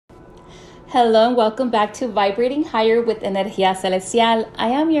Hello and welcome back to Vibrating Higher with Energia Celestial. I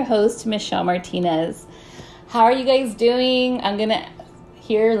am your host, Michelle Martinez. How are you guys doing? I'm going to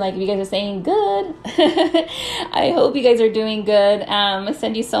hear if you guys are saying good. I hope you guys are doing good. I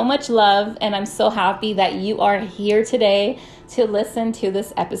send you so much love and I'm so happy that you are here today to listen to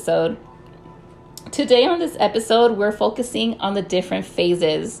this episode. Today on this episode, we're focusing on the different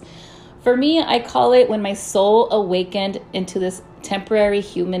phases. For me, I call it when my soul awakened into this temporary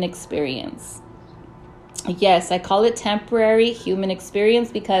human experience. Yes, I call it temporary human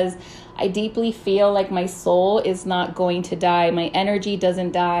experience because I deeply feel like my soul is not going to die. My energy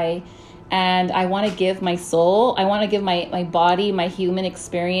doesn't die. And I want to give my soul, I want to give my body, my human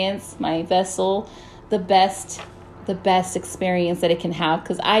experience, my vessel, the best experience that it can have.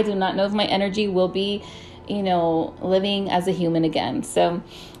 Because I do not know if my energy will be, living as a human again. So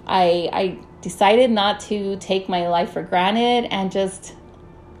I decided not to take my life for granted and just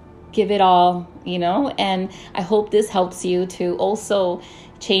give it all, and I hope this helps you to also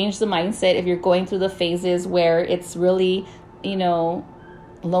change the mindset if you're going through the phases where it's really,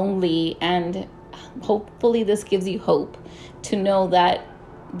 lonely, and hopefully this gives you hope to know that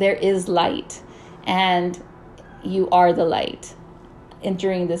there is light and you are the light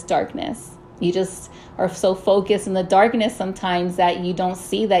during this darkness. You just are so focused in the darkness sometimes that you don't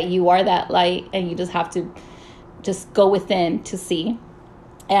see that you are that light, and you just have to just go within to see.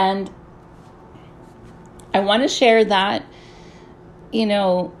 And I want to share that,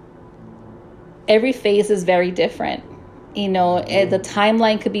 every phase is very different. The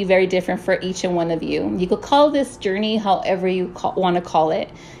timeline could be very different for each and one of you. You could call this journey however you want to call it.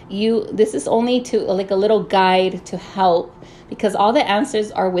 This is only to a little guide to help, because all the answers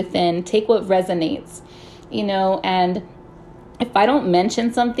are within. Take what resonates, and if I don't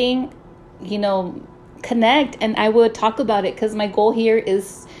mention something, connect and I would talk about it, because my goal here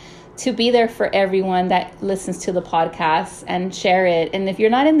is to be there for everyone that listens to the podcast and share it. And if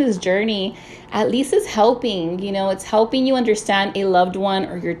you're not in this journey, at least it's helping, it's helping you understand a loved one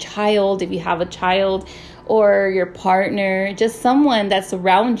or your child, if you have a child, or your partner, just someone that's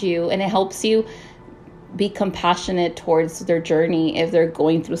around you, and it helps you be compassionate towards their journey if they're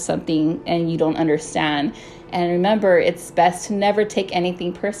going through something and you don't understand. And remember, it's best to never take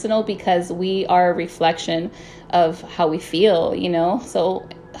anything personal, because we are a reflection of how we feel, So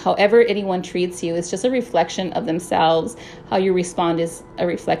however anyone treats you, it's just a reflection of themselves. How you respond is a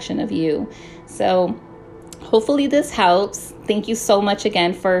reflection of you. So hopefully this helps. Thank you so much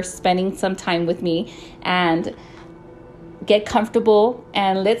again for spending some time with me, and get comfortable,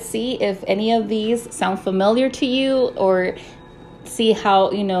 and let's see if any of these sound familiar to you, or see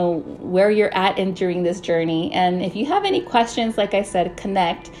how, where you're at during this journey. And if you have any questions, like I said,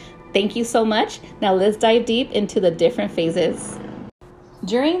 connect. Thank you so much. Now let's dive deep into the different phases.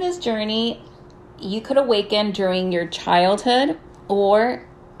 During this journey, you could awaken during your childhood or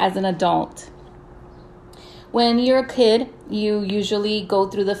as an adult. When you're a kid, you usually go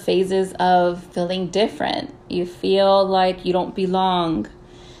through the phases of feeling different. You feel like you don't belong.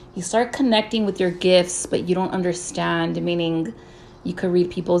 You start connecting with your gifts, but you don't understand, meaning you could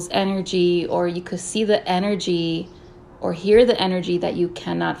read people's energy, or you could see the energy or hear the energy that you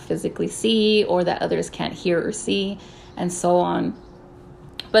cannot physically see, or that others can't hear or see, and so on.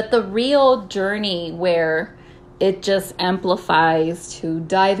 But the real journey where it just amplifies to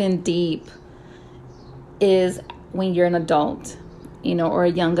dive in deep is when you're an adult, or a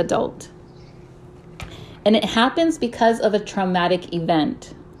young adult. And it happens because of a traumatic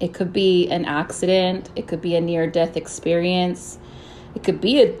event. It could be an accident. It could be a near-death experience. It could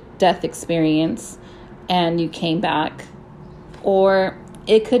be a death experience and you came back. Or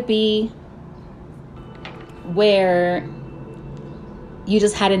it could be where you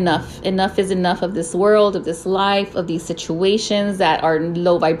just had enough. Enough is enough of this world, of this life, of these situations that are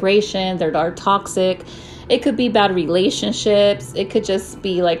low vibration, that are toxic. It could be bad relationships. It could just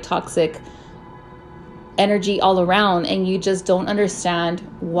be toxic energy all around, and you just don't understand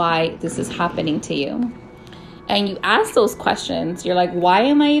why this is happening to you. And you ask those questions. You're like, why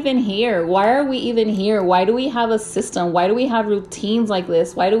am I even here? Why are we even here? Why do we have a system? Why do we have routines like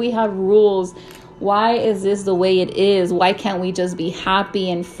this? Why do we have rules? Why is this the way it is? Why can't we just be happy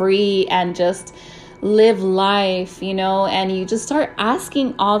and free and just live life, And you just start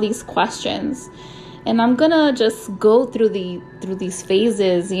asking all these questions. And I'm going to just go through these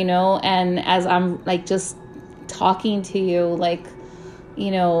phases, and as I'm just talking to you,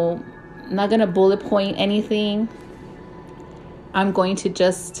 I'm not going to bullet point anything. I'm going to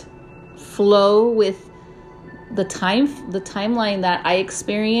just flow with the timeline that I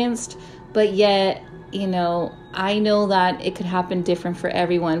experienced, but yet, I know that it could happen different for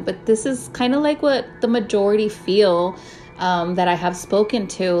everyone, but this is kind of like what the majority feel, that I have spoken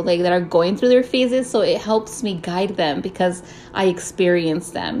to, like that are going through their phases. So it helps me guide them because I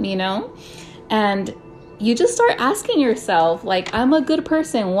experience them, and you just start asking yourself, like, I'm a good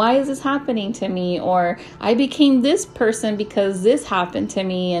person. Why is this happening to me? Or I became this person because this happened to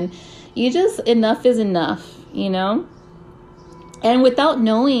me. And you just, enough is enough, And without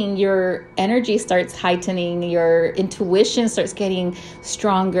knowing, your energy starts heightening, your intuition starts getting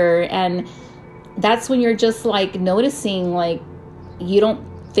stronger. And that's when you're just like noticing, like, you don't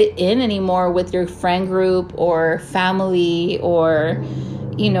fit in anymore with your friend group or family or,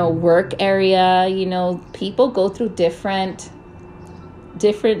 work area. People go through different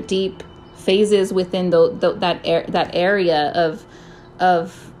deep phases within that area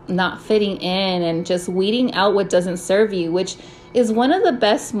of not fitting in and just weeding out what doesn't serve you, which is one of the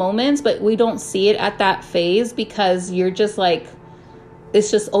best moments, but we don't see it at that phase because you're just like,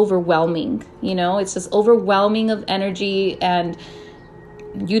 it's just overwhelming, it's just overwhelming of energy, and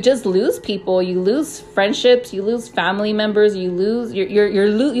you just lose people, you lose friendships, you lose family members, you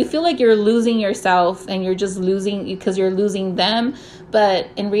feel like you're losing yourself, and you're just losing because you're losing them. But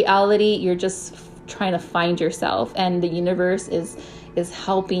in reality, you're just trying to find yourself, and the universe is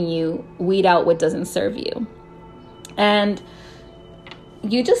helping you weed out what doesn't serve you. And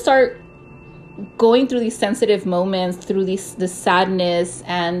you just start going through these sensitive moments, through this sadness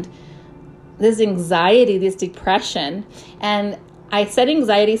and this anxiety, this depression. And I said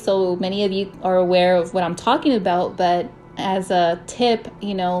anxiety, so many of you are aware of what I'm talking about, but as a tip,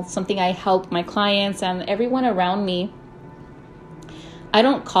 something I help my clients and everyone around me, I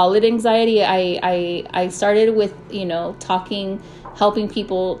don't call it anxiety. I started with, helping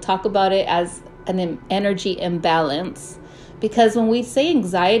people talk about it as an energy imbalance. Because when we say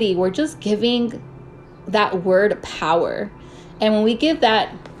anxiety, we're just giving that word power. And when we give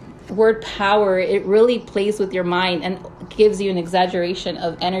that word power, it really plays with your mind and gives you an exaggeration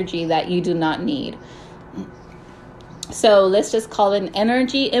of energy that you do not need. So let's just call it an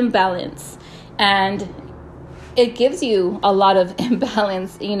energy imbalance. And it gives you a lot of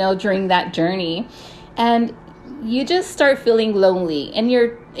imbalance, during that journey. And you just start feeling lonely. And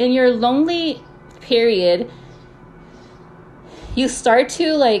in your lonely period, you start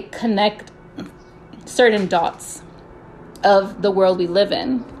to connect certain dots of the world we live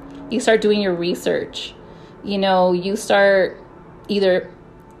in. You start doing your research. You start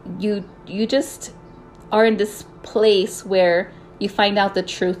you just are in this place where you find out the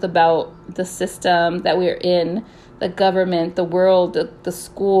truth about the system that we're in, the government, the world, the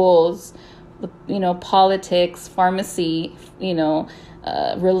schools, politics, pharmacy,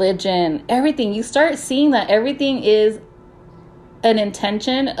 religion, everything. You start seeing that everything is an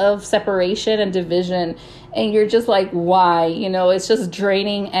intention of separation and division, and you're just like, why? It's just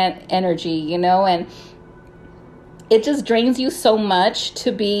draining energy, and it just drains you so much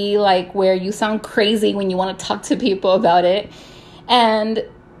to be like where you sound crazy when you want to talk to people about it. And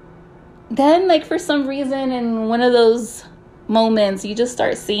then for some reason in one of those moments, you just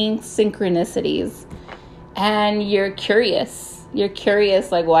start seeing synchronicities, and you're curious,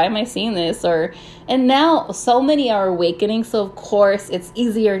 like, why am I seeing this? And now so many are awakening. So of course it's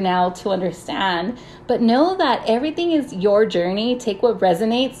easier now to understand, but know that everything is your journey. Take what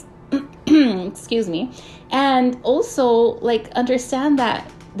resonates, excuse me. And also understand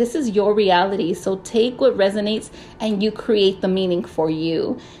that this is your reality. So take what resonates and you create the meaning for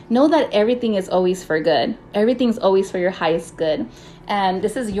you. Know that everything is always for good. Everything's always for your highest good. And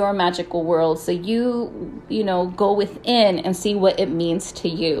this is your magical world. So you go within and see what it means to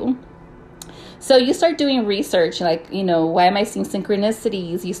you. So you start doing research, why am I seeing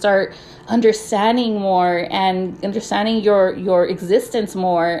synchronicities? You start understanding more and understanding your existence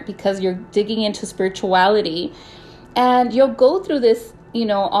more because you're digging into spirituality. And you'll go through this,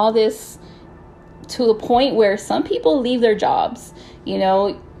 all this to a point where some people leave their jobs,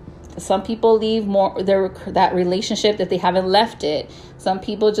 some people leave that relationship that they haven't left it. Some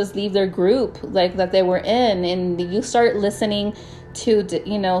people just leave their group that they were in, and you start listening to,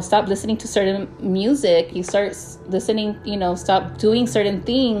 stop listening to certain music. You start listening, stop doing certain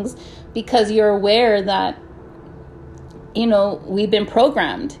things because you're aware that, we've been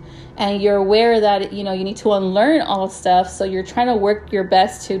programmed, and you're aware that, you need to unlearn all stuff. So you're trying to work your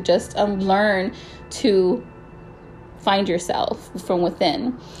best to just unlearn, to find yourself from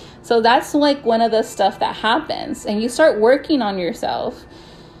within. So that's one of the stuff that happens, and you start working on yourself.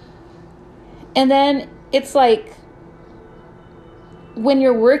 And then it's when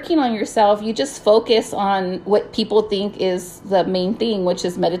you're working on yourself, you just focus on what people think is the main thing, which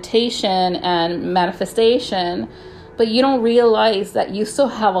is meditation and manifestation. But you don't realize that you still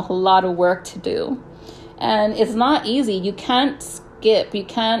have a lot of work to do. And it's not easy. You can't skip. You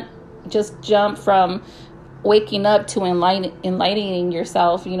can't just jump from waking up to enlightening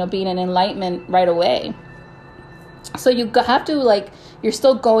yourself, being in enlightenment right away. So you have to, like, you're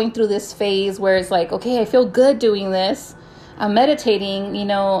still going through this phase where it's like, okay, I feel good doing this. I'm meditating,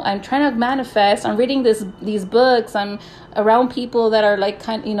 I'm trying to manifest. I'm reading these books. I'm around people that are like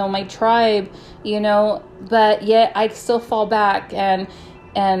my tribe, but yet I still fall back and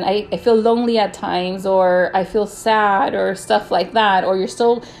I feel lonely at times, or I feel sad or stuff like that. Or you're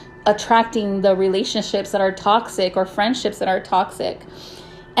still attracting the relationships that are toxic or friendships that are toxic.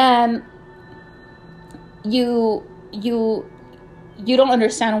 And you don't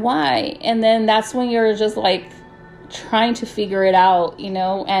understand why. And then that's when you're just like trying to figure it out,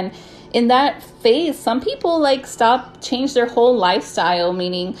 and in that phase, some people change their whole lifestyle,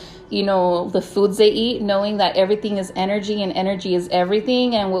 meaning, the foods they eat, knowing that everything is energy and energy is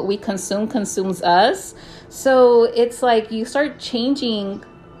everything, and what we consume consumes us. So it's like you start changing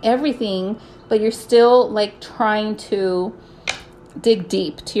everything, but you're still like trying to dig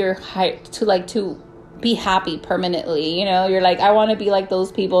deep to your heart, to be happy permanently. You're like, I want to be like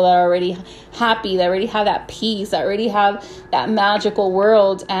those people that are already happy, that already have that peace, that already have that magical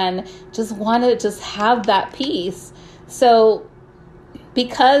world, and just want to just have that peace. So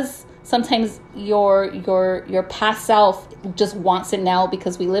because sometimes your past self just wants it now,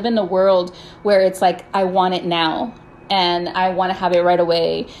 because we live in a world where it's like, I want it now and I want to have it right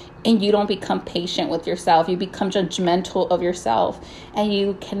away. And you don't become patient with yourself. You become judgmental of yourself. And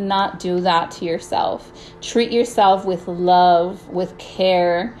you cannot do that to yourself. Treat yourself with love, with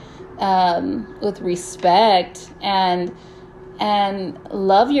care, with respect, and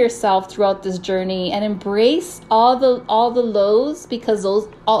love yourself throughout this journey, and embrace all the lows, because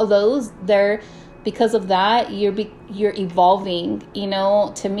because of that you're evolving.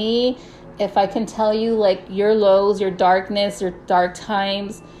 To me, if I can tell you, like, your lows, your darkness, your dark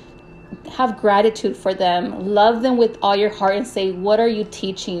times, have gratitude for them. Love them with all your heart and say, what are you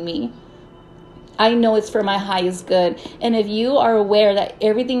teaching me? I know it's for my highest good. And if you are aware that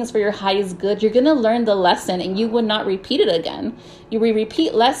everything is for your highest good, you're going to learn the lesson and you would not repeat it again. We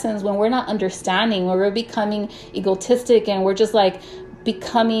repeat lessons when we're not understanding, when we're becoming egotistic, and we're just like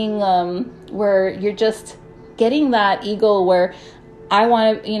becoming, where you're just getting that ego where I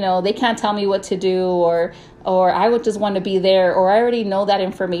want to, they can't tell me what to do, or I would just want to be there, or I already know that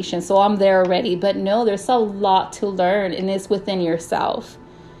information, so I'm there already. But no, there's a lot to learn, and it's within yourself.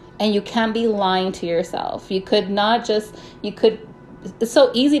 And you can't be lying to yourself. It's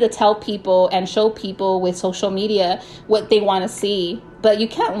so easy to tell people and show people with social media what they want to see, but you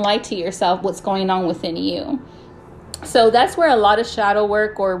can't lie to yourself what's going on within you. So that's where a lot of shadow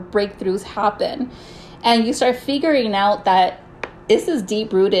work or breakthroughs happen. And you start figuring out that this is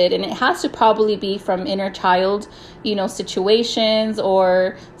deep rooted, and it has to probably be from inner child, situations,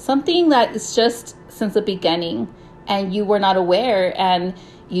 or something that is just since the beginning and you were not aware, and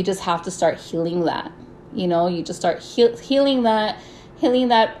you just have to start healing that. You just start healing that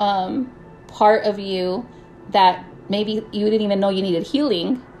part of you that maybe you didn't even know you needed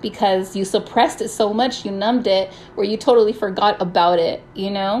healing, because you suppressed it so much, you numbed it, where you totally forgot about it,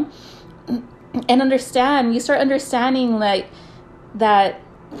 and you start understanding that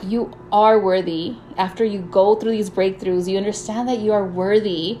you are worthy. After you go through these breakthroughs, you understand that you are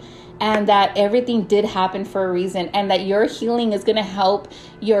worthy, and that everything did happen for a reason, and that your healing is going to help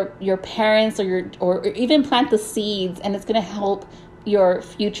your parents, or even plant the seeds, and it's going to help your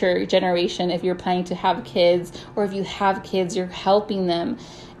future generation. If you're planning to have kids, or if you have kids, you're helping them.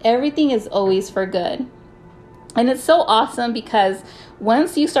 Everything is always for good. And it's so awesome, because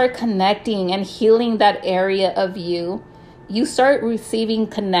once you start connecting and healing that area of you, you start receiving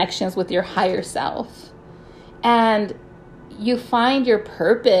connections with your higher self, and you find your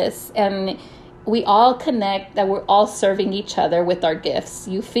purpose. And we all connect that we're all serving each other with our gifts.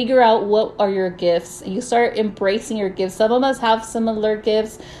 You figure out what are your gifts, and you start embracing your gifts. Some of us have similar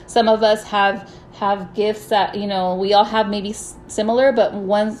gifts. Some of us have gifts that, we all have maybe similar, but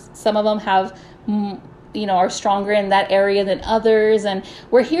some of them have, are stronger in that area than others. And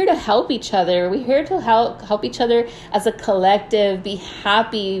we're here to help each other. We're here to help each other as a collective, be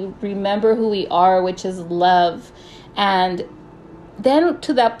happy, remember who we are, which is love. And then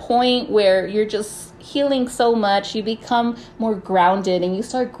to that point where you're just healing so much, you become more grounded, and you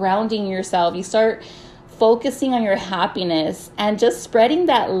start grounding yourself. You start focusing on your happiness and just spreading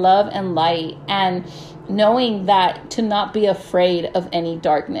that love and light. And knowing that to not be afraid of any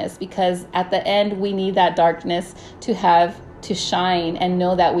darkness, because at the end we need that darkness to shine and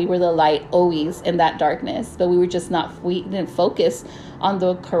know that we were the light always in that darkness, but we didn't focus on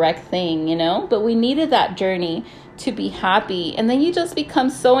the correct thing, but we needed that journey to be happy. And then you just become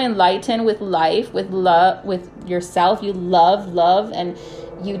so enlightened with life, with love, with yourself. You love, and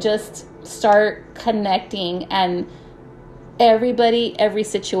you just start connecting, and every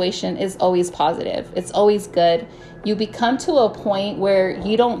situation is always positive. It's always good. You become to a point where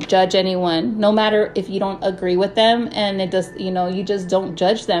you don't judge anyone, no matter if you don't agree with them. And you just don't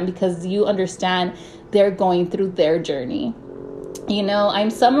judge them because you understand they're going through their journey.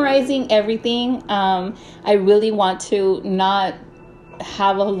 I'm summarizing everything. I really want to not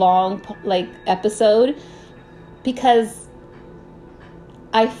have a long episode, because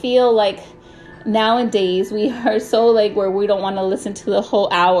I feel like nowadays we are so where we don't want to listen to the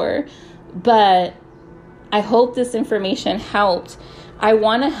whole hour. But I hope this information helped. I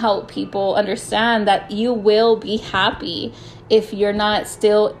want to help people understand that you will be happy if you're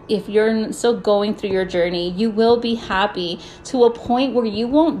still going through your journey. You will be happy to a point where you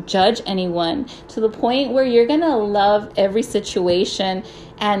won't judge anyone, to the point where you're going to love every situation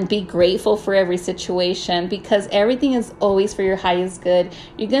and be grateful for every situation, because everything is always for your highest good.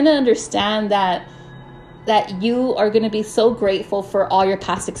 You're going to understand that you are going to be so grateful for all your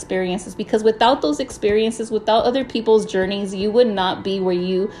past experiences, because without those experiences, without other people's journeys, you would not be where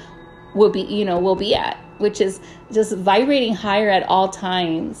you will be at, which is just vibrating higher at all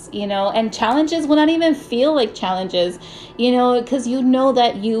times, and challenges will not even feel like challenges, because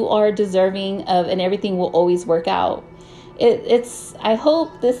that you are deserving of, and everything will always work out. I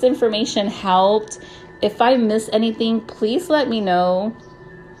hope this information helped. If I miss anything, please let me know.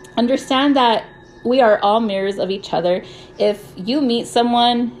 Understand that we are all mirrors of each other. If you meet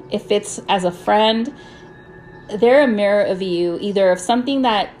someone, if it's as a friend, they're a mirror of you, either of something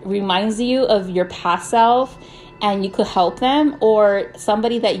that reminds you of your past self and you could help them, or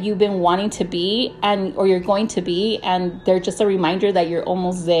somebody that you've been wanting to be or you're going to be, and they're just a reminder that you're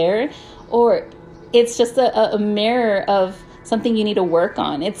almost there, or it's just a mirror of something you need to work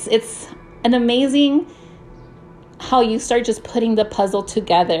on. It's an amazing how you start just putting the puzzle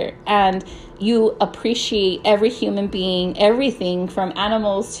together, and you appreciate every human being, everything from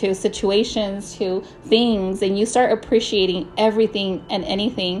animals to situations to things, and you start appreciating everything and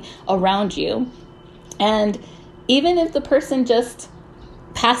anything around you. And even if the person just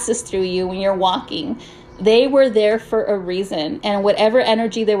passes through you when you're walking, they were there for a reason, and whatever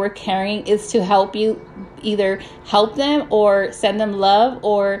energy they were carrying is to help you, either help them or send them love,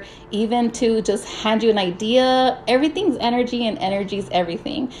 or even to just hand you an idea. Everything's energy, and energy is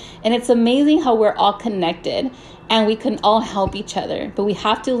everything. And it's amazing how we're all connected and we can all help each other. But we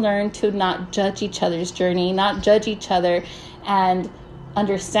have to learn to not judge each other's journey, not judge each other, and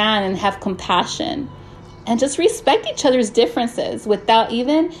understand and have compassion and just respect each other's differences.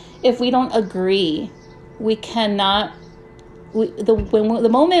 Even if we don't agree, we cannot. The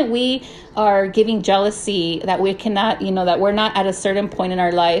moment we are giving jealousy, that we cannot, that we're not at a certain point in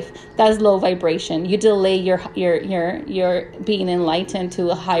our life, that is low vibration. You delay your being enlightened to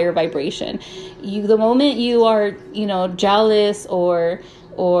a higher vibration. The moment you are, jealous or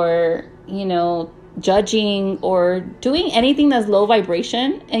judging or doing anything that's low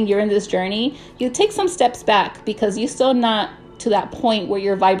vibration, and you're in this journey, you take some steps back, because you're still not to that point where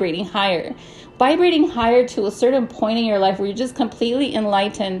you're vibrating higher. Vibrating higher to a certain point in your life where you're just completely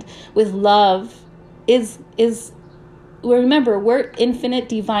enlightened with love remember, we're infinite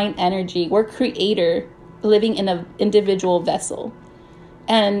divine energy. We're creator living in an individual vessel.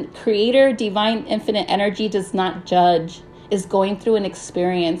 And creator, divine, infinite energy does not judge, is going through an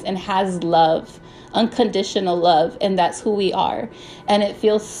experience and has love, unconditional love, and that's who we are. And it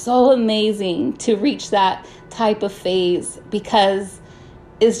feels so amazing to reach that type of phase, because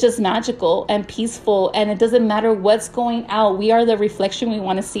it's just magical and peaceful, and it doesn't matter what's going out. We are the reflection we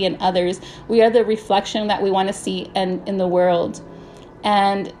want to see in others. We are the reflection that we want to see in the world.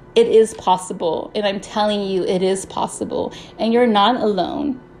 And it is possible. And I'm telling you, it is possible. And you're not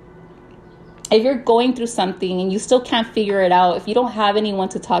alone. If you're going through something and you still can't figure it out, if you don't have anyone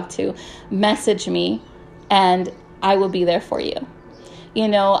to talk to, message me and I will be there for you.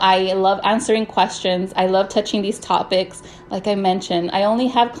 I love answering questions. I love touching these topics. Like I mentioned, I only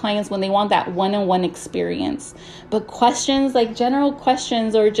have clients when they want that one-on-one experience. But questions, like general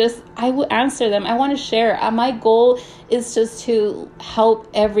questions, or just, I will answer them. I want to share. My goal is just to help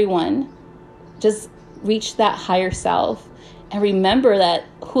everyone just reach that higher self and remember that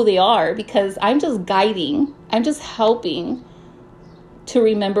who they are, because I'm just guiding. I'm just helping to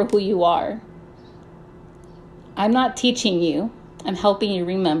remember who you are. I'm not teaching you. I'm helping you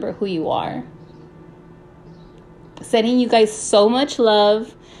remember who you are. Sending you guys so much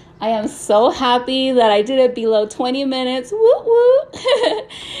love. I am so happy that I did it below 20 minutes. Woo woo.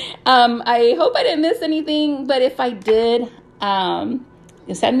 I hope I didn't miss anything, but if I did,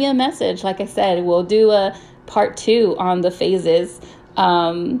 send me a message. Like I said, we'll do a part 2 on the phases.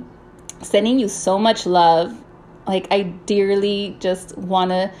 Sending you so much love. Like, I dearly just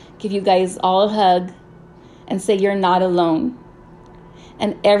want to give you guys all a hug and say you're not alone.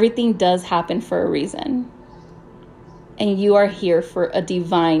 And everything does happen for a reason. And you are here for a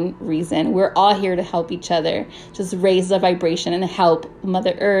divine reason. We're all here to help each other. Just raise the vibration and help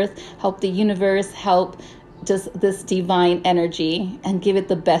Mother Earth, help the universe, help just this divine energy and give it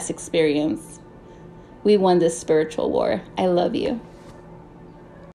the best experience. We won this spiritual war. I love you.